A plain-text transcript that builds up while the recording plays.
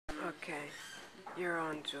Okay, you're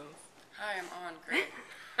on, Jules. Hi, I'm on. Great.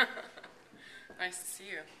 Nice to see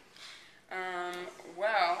you.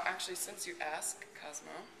 Well, actually, since you asked,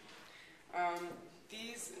 Cosmo,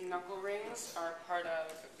 these knuckle rings are part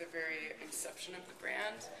of the very inception of the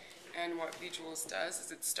brand. And what BIJULES does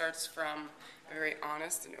is it starts from a very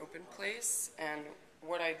honest and open place. And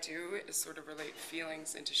what I do is sort of relate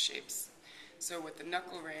feelings into shapes. So with the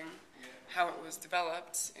knuckle ring, how it was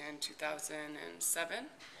developed in 2007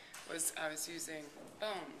 was I was using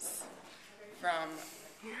bones from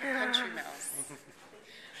a country mouse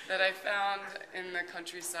that I found in the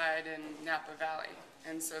countryside in Napa Valley.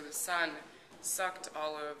 And so the sun sucked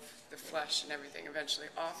all of the flesh and everything eventually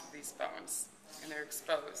off of these bones, and they're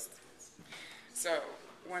exposed. So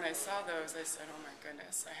when I saw those, I said, oh my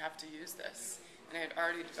goodness, I have to use this. And I had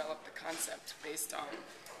already developed the concept based on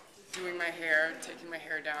doing my hair, taking my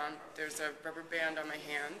hair down. There's a rubber band on my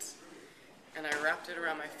hand, and I wrapped it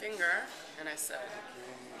around my finger, and I said,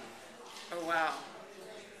 oh wow.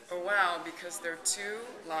 Oh wow, because there are two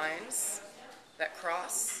lines that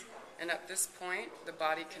cross, and at this point, the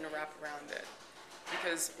body can wrap around it.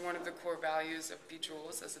 Because one of the core values of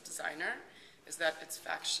BIJULES as a designer is that it's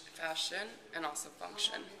fashion and also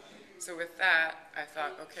function. So with that, I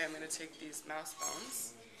thought, okay, I'm going to take these mouse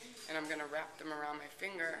bones, and I'm going to wrap them around my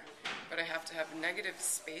finger, but I have to have negative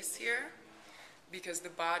space here because the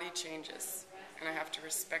body changes, and I have to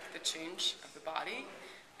respect the change of the body,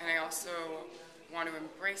 and I also want to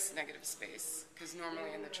embrace negative space, because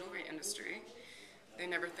normally in the jewelry industry, they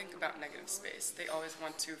never think about negative space. They always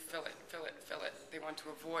want to fill it, fill it, fill it. They want to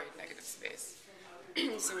avoid negative space.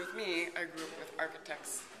 So with me, I grew up with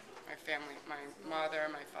architects. My family, my mother,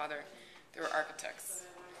 my father, they were architects.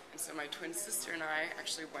 And so my twin sister and I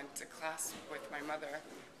actually went to class with my mother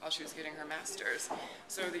while she was getting her master's.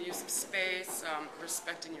 So the use of space,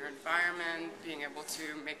 respecting your environment, being able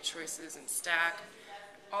to make choices and stack,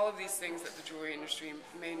 all of these things that the jewelry industry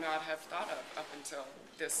may not have thought of up until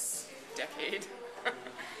this decade.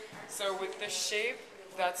 So with this shape,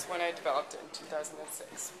 that's when I developed it in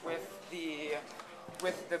 2006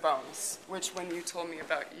 with the bones, which when you told me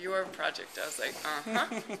about your project, I was like,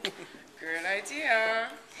 good idea.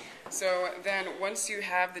 So then once you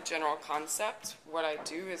have the general concept, what I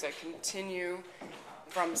do is I continue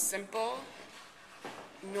from simple.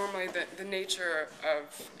 Normally the nature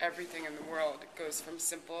of everything in the world goes from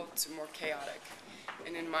simple to more chaotic.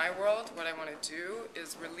 And in my world, what I want to do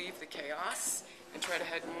is relieve the chaos and try to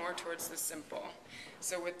head more towards the simple.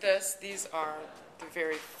 So with this, these are the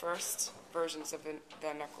very first versions of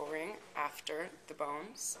the knuckle ring after the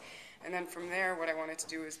bones. And then from there, what I wanted to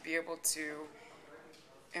do is be able to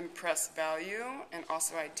impress value and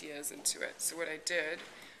also ideas into it. So what I did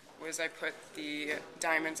was I put the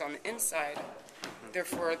diamonds on the inside.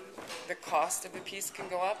 Therefore, the cost of the piece can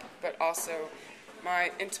go up, but also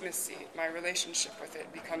my intimacy, my relationship with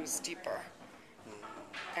it becomes deeper.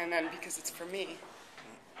 And then because it's for me,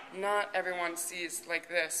 not everyone sees like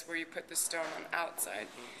this where you put the stone on the outside.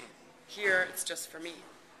 Here, it's just for me.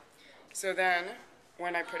 So then,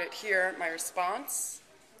 when I put it here, my response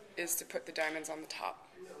is to put the diamonds on the top.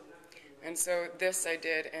 And so this I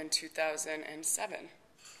did in 2007.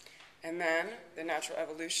 And then the natural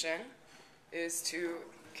evolution is to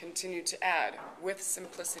continue to add with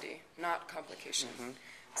simplicity, not complication.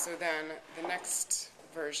 So then the next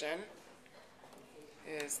version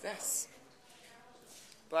is this,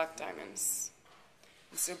 black diamonds.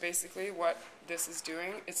 And so basically what this is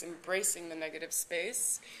doing, it's embracing the negative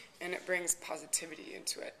space, and it brings positivity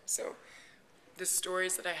into it. So the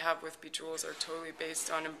stories that I have with BIJULES are totally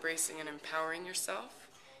based on embracing and empowering yourself,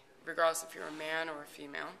 regardless if you're a man or a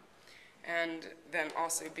female, and then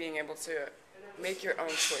also being able to make your own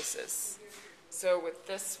choices. So with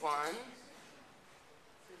this one,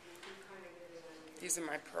 these are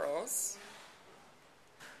my pearls.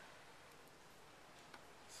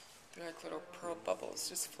 They're like little pearl bubbles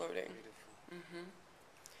just floating.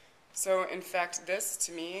 So in fact, this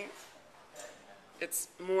to me, it's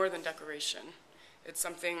more than decoration. It's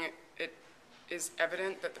something, it is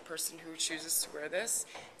evident that the person who chooses to wear this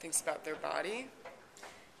thinks about their body,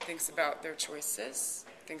 thinks about their choices,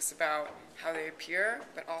 thinks about how they appear,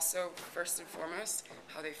 but also, first and foremost,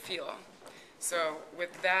 how they feel. So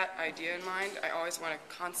with that idea in mind, I always want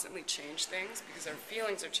to constantly change things because our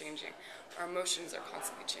feelings are changing, our emotions are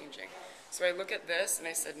constantly changing. So I look at this and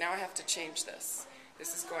I said, now I have to change this.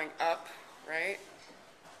 This is going up, right?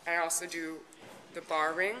 I also do the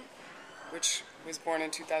bar ring, which was born in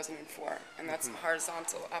 2004, and that's a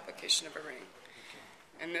horizontal application of a ring.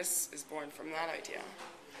 And this is born from that idea.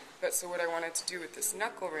 But so what I wanted to do with this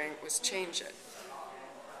knuckle ring was change it.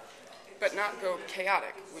 but not go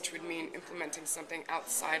chaotic, which would mean implementing something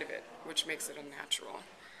outside of it, which makes it unnatural.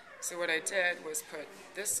 So what I did was put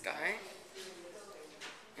this guy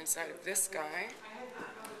inside of this guy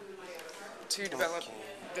to develop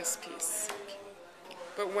this piece.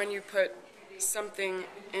 But when you put something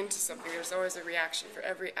into something, there's always a reaction. For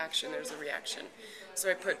every action, there's a reaction.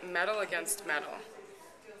 So I put metal against metal.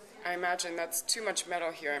 I imagine that's too much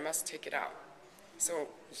metal here. I must take it out. So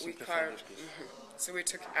we carved. So we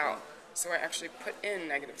took out. So I actually put in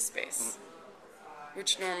negative space,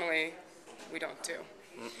 which normally we don't do.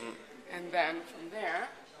 And then from there,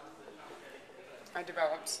 I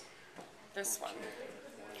developed this one.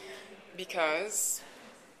 Because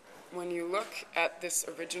when you look at this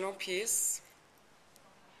original piece,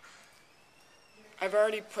 I've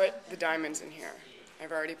already put the diamonds in here.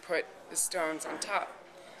 I've already put the stones on top.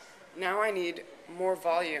 Now I need more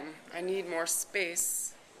volume. I need more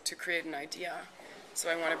space to create an idea. So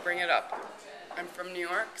I want to bring it up. I'm from New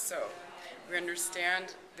York, so we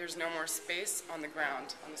understand there's no more space on the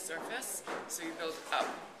ground, on the surface, so you build up.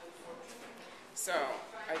 So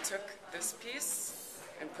I took this piece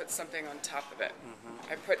and put something on top of it.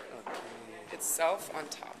 I put itself on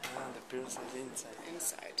top. The piece is inside.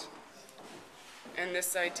 Inside. And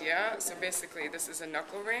this idea, so basically this is a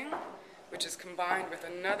knuckle ring, which is combined with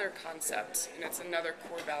another concept, and it's another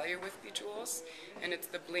core value with BIJULES, and it's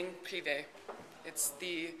the bling privé. It's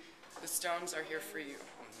the stones are here for you.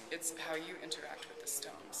 It's how you interact with the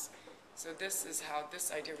stones. So this is how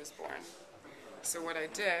this idea was born. So what I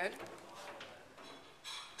did,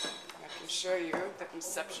 I can show you the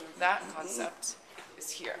inception of that concept is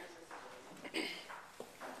here.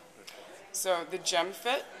 So the gem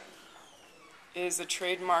fit is a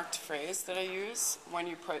trademarked phrase that I use when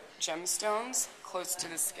you put gemstones close to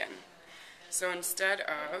the skin. So instead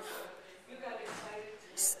of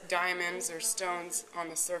diamonds or stones on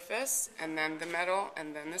the surface and then the metal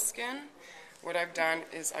and then the skin, what I've done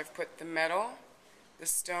is I've put the metal, the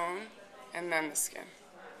stone, and then the skin.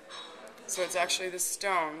 So it's actually the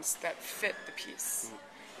stones that fit the piece.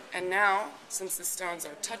 And now, since the stones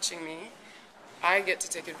are touching me, I get to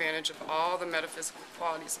take advantage of all the metaphysical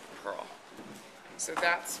qualities of the pearl. So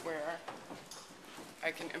that's where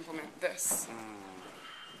I can implement this.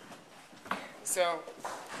 So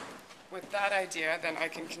with that idea, then I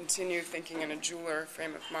can continue thinking in a jeweler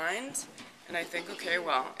frame of mind. And I think, okay,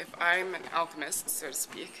 well, if I'm an alchemist, so to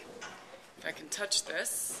speak, if I can touch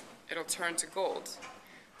this, it'll turn to gold.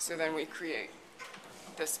 So then we create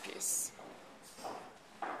this piece.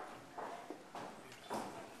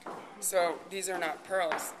 So these are not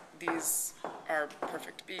pearls. These are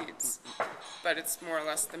perfect beads. But it's more or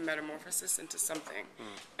less the metamorphosis into something.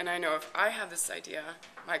 And I know if I have this idea,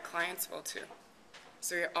 my clients will too.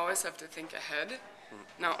 So you always have to think ahead,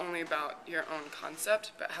 not only about your own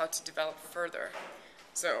concept, but how to develop further.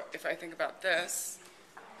 So if I think about this,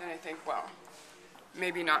 then I think, well,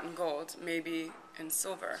 maybe not in gold, maybe in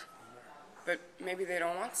silver. But maybe they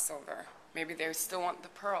don't want silver. Maybe they still want the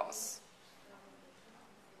pearls.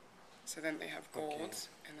 So then they have gold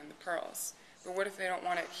and then the pearls. But what if they don't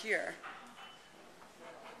want it here?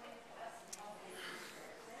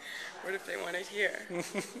 What if they want it here?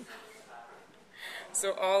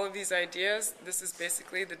 So all of these ideas, this is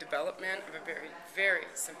basically the development of a very, very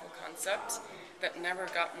simple concept that never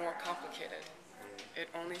got more complicated. It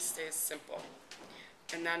only stays simple.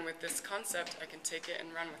 And then with this concept, I can take it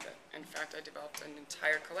and run with it. In fact, I developed an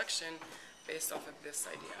entire collection based off of this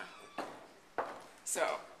idea. So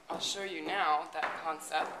I'll show you now that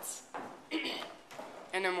concept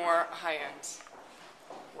in a more high-end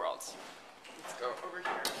world. Let's go over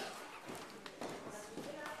here.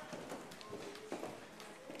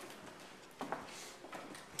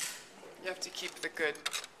 You have to keep the good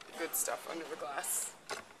stuff under the glass.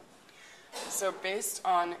 So based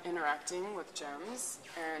on interacting with gems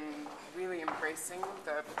and really embracing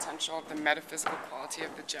the potential, the metaphysical quality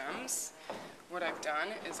of the gems, what I've done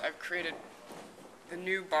is I've created the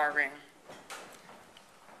new bar ring.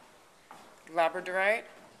 Labradorite,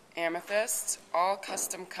 amethyst, all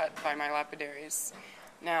custom cut by my lapidaries.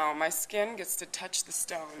 Now my skin gets to touch the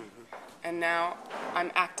stone, and now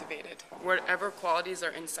I'm activated. Whatever qualities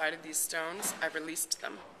are inside of these stones, I've released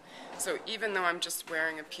them. So even though I'm just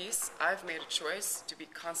wearing a piece, I've made a choice to be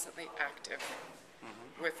constantly active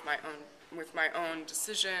with my own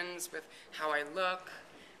decisions, with how I look,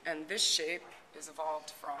 and this shape is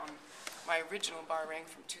evolved from my original bar ring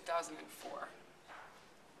from 2004.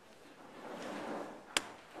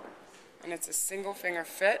 And it's a single finger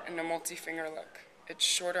fit and a multi-finger look. It's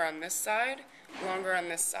shorter on this side, longer on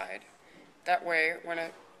this side. That way, when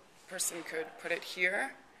a person could put it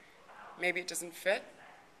here, maybe it doesn't fit,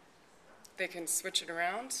 they can switch it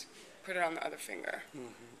around, put it on the other finger.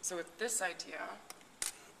 So with this idea,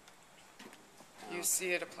 you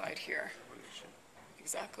see it applied here.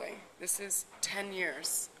 Exactly. This is 10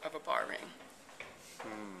 years of a bar ring.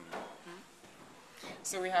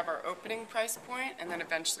 So we have our opening price point, and then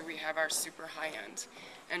eventually we have our super high end.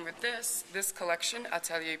 And with this collection,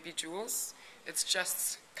 Atelier BIJULES, it's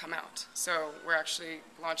just come out. So we're actually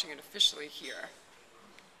launching it officially here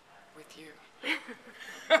with you.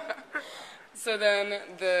 So then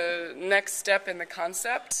the next step in the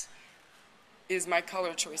concept is my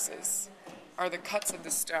color choices, are the cuts of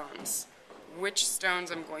the stones. Which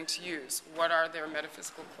stones I'm going to use, what are their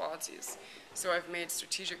metaphysical qualities. So I've made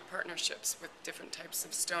strategic partnerships with different types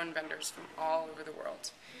of stone vendors from all over the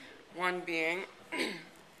world. One being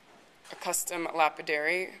a custom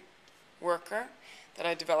lapidary worker that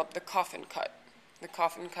I developed the coffin cut. The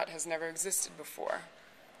coffin cut has never existed before.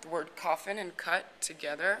 The word coffin and cut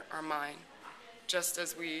together are mine. Just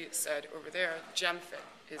as we said over there, gem fit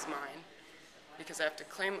is mine, because I have to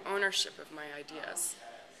claim ownership of my ideas.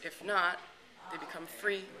 If not, they become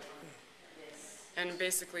free. And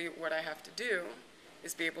basically what I have to do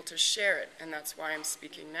is be able to share it, and that's why I'm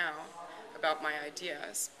speaking now about my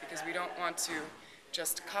ideas, because we don't want to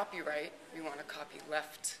just copyright, we want to copy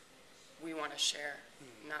left. We want to share,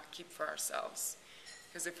 not keep for ourselves.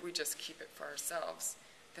 Because if we just keep it for ourselves,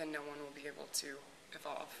 then no one will be able to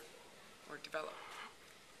evolve or develop.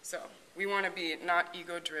 So we want to be not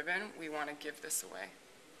ego-driven, we want to give this away.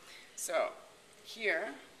 So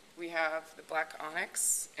here we have the black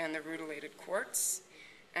onyx and the rutilated quartz,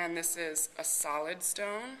 and this is a solid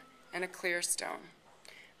stone and a clear stone.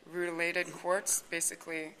 Rutilated quartz,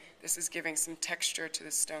 basically, this is giving some texture to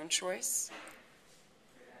the stone choice.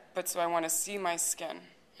 But so I want to see my skin,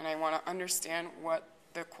 and I want to understand what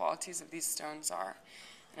the qualities of these stones are.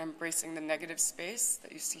 And I'm embracing the negative space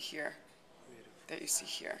that you see here, that you see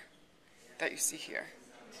here, that you see here.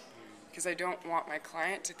 Because I don't want my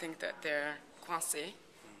client to think that they're coincé,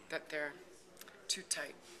 that they're too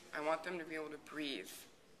tight. I want them to be able to breathe,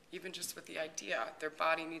 even just with the idea. Their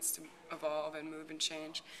body needs to evolve and move and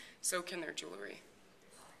change. So can their jewelry.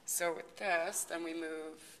 So with this, then we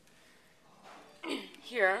move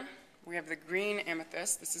here. We have the green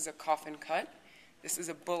amethyst. This is a coffin cut. This is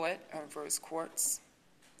a bullet of rose quartz.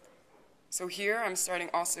 So here I'm starting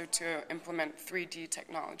also to implement 3D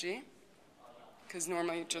technology, because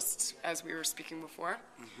normally, just as we were speaking before,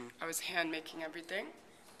 I was hand making everything.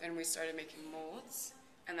 Then we started making molds,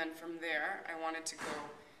 and then from there I wanted to go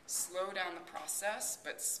slow down the process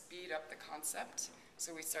but speed up the concept.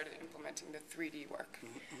 So we started implementing the 3D work.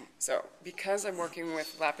 So because I'm working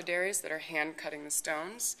with lapidaries that are hand cutting the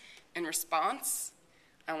stones, in response,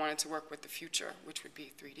 I wanted to work with the future, which would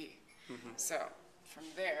be 3D. So from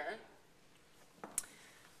there,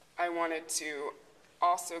 I wanted to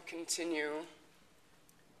also continue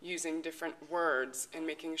using different words and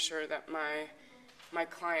making sure that my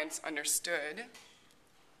clients understood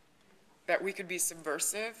that we could be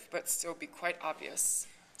subversive but still be quite obvious.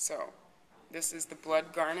 So this is the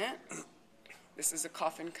blood garnet, this is a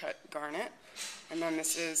coffin cut garnet, and then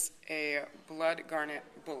this is a blood garnet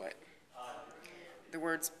bullet. The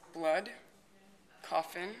words blood,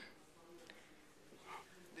 coffin,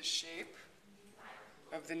 the shape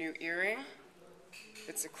of the new earring,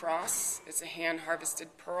 it's a cross, it's a hand-harvested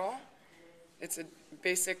pearl, it's a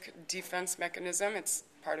basic defense mechanism, it's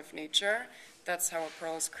part of nature, that's how a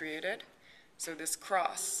pearl is created. So this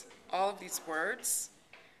cross, all of these words,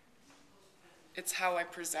 it's how I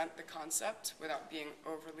present the concept without being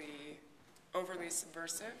overly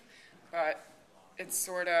subversive, but it's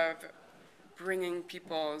sort of bringing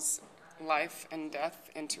people's life and death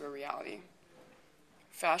into a reality.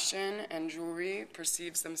 Fashion and jewelry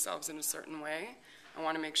perceives themselves in a certain way. I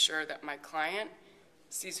want to make sure that my client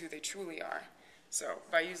sees who they truly are. So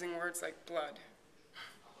by using words like blood,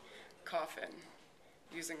 coffin,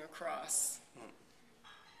 using a cross,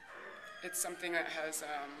 it's something that has,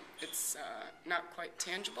 it's not quite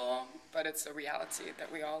tangible, but it's a reality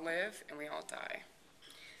that we all live and we all die.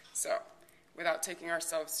 So without taking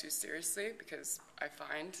ourselves too seriously, because I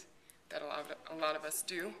find that a lot of us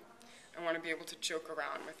do, I want to be able to joke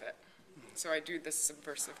around with it. So I do this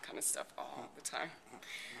subversive kind of stuff all the time.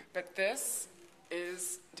 But this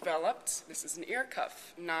is developed, this is an ear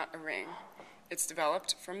cuff, not a ring. It's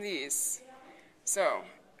developed from these. So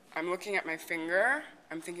I'm looking at my finger,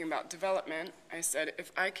 I'm thinking about development. I said,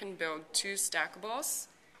 if I can build 2 stackables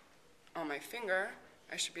on my finger,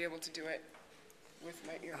 I should be able to do it with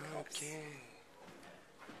my ear cuffs. Okay.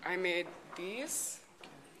 I made these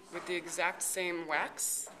with the exact same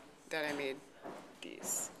wax that I made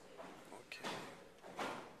these. Okay.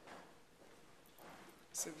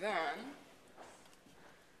 So then,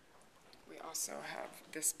 we also have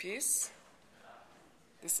this piece.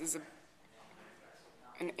 This is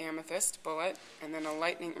an amethyst bullet, and then a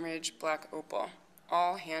lightning ridge black opal,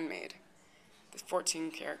 all handmade, the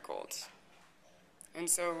 14 karat gold. And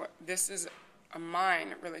so this is a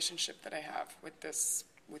mine relationship that I have with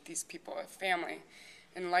these people, a family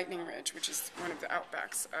in Lightning Ridge, which is one of the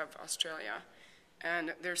outbacks of Australia.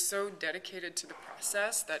 And they're so dedicated to the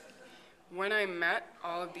process that when I met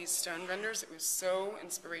all of these stone vendors, it was so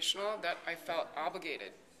inspirational that I felt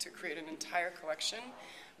obligated to create an entire collection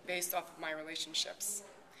based off of my relationships.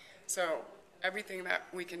 So everything that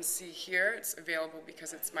we can see here, it's available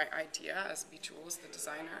because it's my idea as BIJULES, the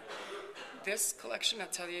designer. This collection,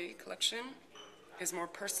 Atelier collection, is more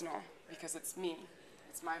personal because it's me.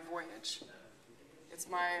 It's my voyage. It's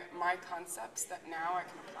my concepts that now I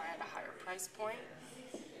can apply at a higher price point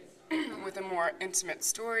with a more intimate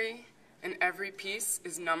story. And every piece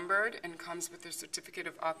is numbered and comes with a certificate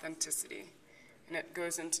of authenticity. And it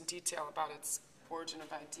goes into detail about its origin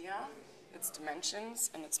of idea, its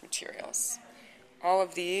dimensions, and its materials. All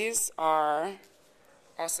of these are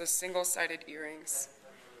also single-sided earrings.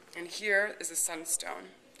 And here is a sunstone.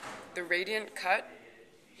 The radiant cut,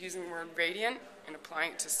 using the word radiant and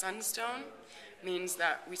applying it to sunstone, means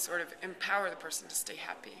that we sort of empower the person to stay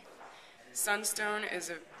happy. Sunstone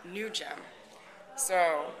is a new gem.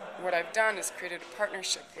 So what I've done is created a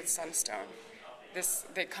partnership with Sunstone.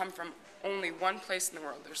 They come from only one place in the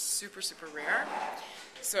world. They're super, super rare.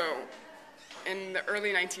 So in the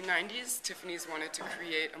early 1990s, Tiffany's wanted to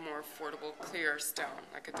create a more affordable, clear stone,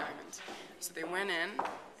 like a diamond. So they went in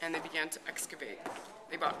and they began to excavate.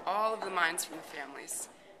 They bought all of the mines from the families.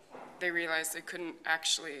 They realized they couldn't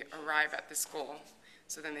actually arrive at this goal.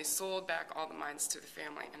 So then they sold back all the mines to the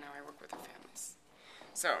family, and now I work with the families.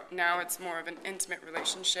 So now it's more of an intimate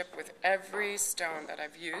relationship with every stone that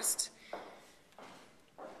I've used.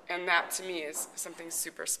 And that, to me, is something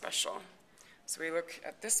super special. So we look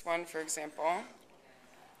at this one, for example.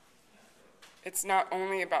 It's not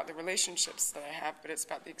only about the relationships that I have, but it's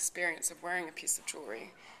about the experience of wearing a piece of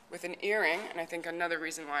jewelry. With an earring, and I think another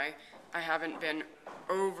reason why I haven't been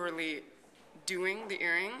overly doing the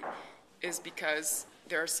earring is because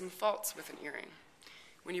there are some faults with an earring.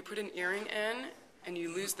 When you put an earring in and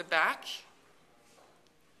you lose the back,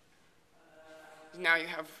 now you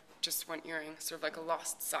have just one earring, sort of like a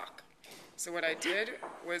lost sock. So what I did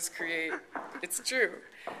was create, it's true,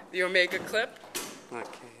 the Omega clip.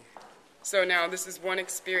 Okay. So now this is one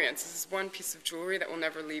experience. This is one piece of jewelry that will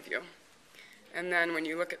never leave you. And then when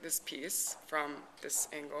you look at this piece from this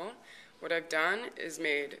angle, what I've done is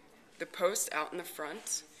made the post out in the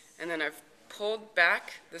front, and then I've pulled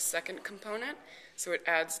back the second component so it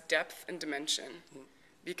adds depth and dimension.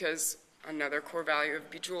 Because another core value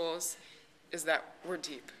of BIJULES is that we're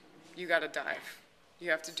deep. You gotta dive.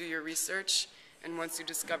 You have to do your research, and once you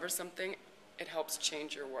discover something, it helps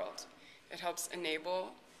change your world. It helps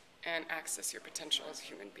enable and access your potential as a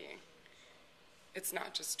human being. It's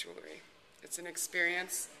not just jewelry. It's an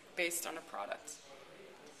experience based on a product.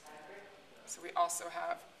 So we also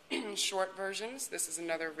have short versions. This is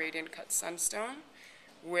another radiant cut sunstone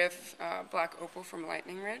with black opal from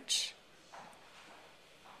Lightning Ridge.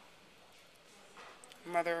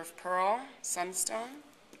 Mother of pearl sunstone.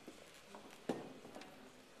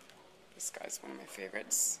 This guy's one of my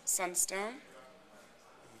favorites. Sunstone.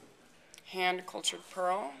 Hand cultured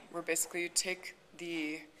pearl, where basically you take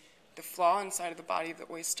the flaw inside of the body of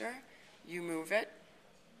the oyster, you move it,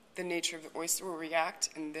 the nature of the oyster will react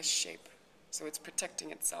in this shape. So it's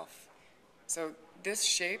protecting itself. So this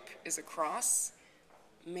shape is a cross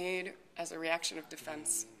made as a reaction of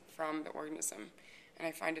defense from the organism. And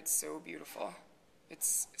I find it so beautiful.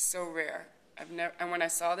 It's so rare. And when I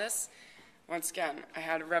saw this, once again, I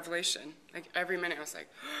had a revelation. Like every minute I was like,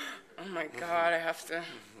 oh my God, I have to,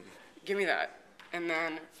 give me that. And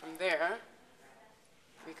then from there,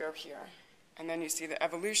 we go here. And then you see the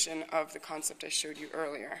evolution of the concept I showed you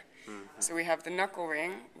earlier. So we have the knuckle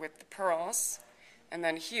ring with the pearls. And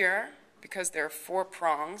then here, because there are 4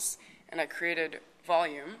 prongs, and I created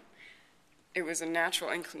volume, it was a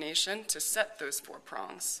natural inclination to set those 4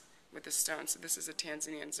 prongs with the stone. So this is a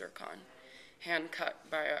Tanzanian zircon, hand cut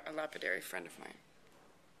by a lapidary friend of mine.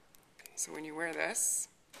 So when you wear this,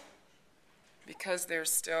 because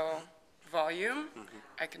there's still volume,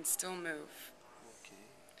 I can still move. Okay.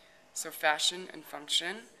 So fashion and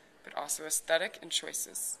function, but also aesthetic and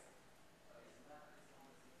choices.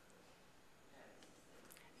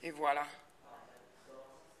 Et voilà.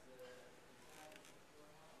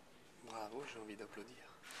 Bravo, j'ai envie d'applaudir.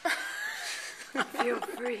 Feel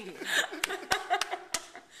free.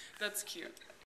 That's cute.